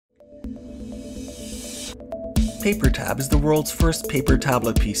PaperTab is the world's first paper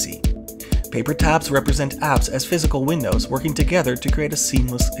tablet PC. PaperTabs represent apps as physical windows working together to create a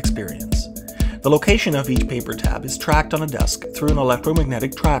seamless experience. The location of each PaperTab is tracked on a desk through an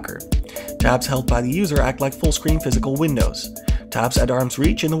electromagnetic tracker. Tabs held by the user act like full-screen physical windows. Tabs at arm's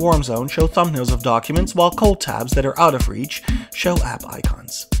reach in the warm zone show thumbnails of documents, while cold tabs that are out of reach show app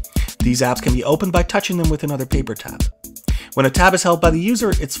icons. These apps can be opened by touching them with another PaperTab. When a tab is held by the user,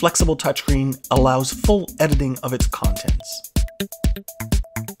 its flexible touchscreen allows full editing of its contents.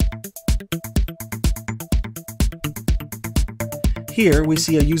 Here we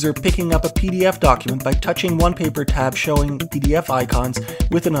see a user picking up a PDF document by touching one PaperTab showing PDF icons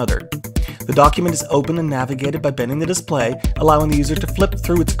with another. The document is open and navigated by bending the display, allowing the user to flip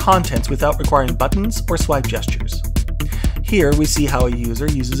through its contents without requiring buttons or swipe gestures. Here we see how a user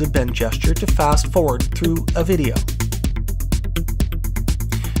uses a bend gesture to fast forward through a video.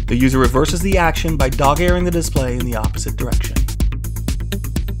 The user reverses the action by dog-earing the display in the opposite direction.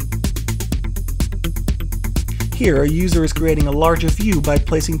 Here, a user is creating a larger view by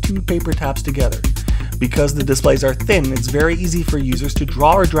placing two PaperTabs together. Because the displays are thin, it's very easy for users to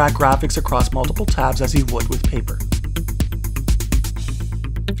draw or drag graphics across multiple tabs as you would with paper.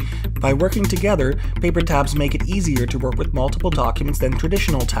 By working together, PaperTabs make it easier to work with multiple documents than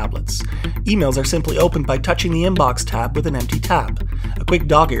traditional tablets. Emails are simply opened by touching the Inbox tab with an empty tab. A quick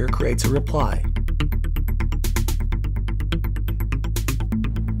dog-ear creates a reply.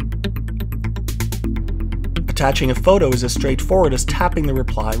 Attaching a photo is as straightforward as tapping the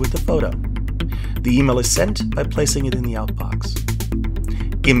reply with the photo. The email is sent by placing it in the outbox.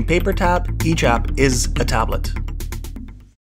 In PaperTab, each app is a tablet.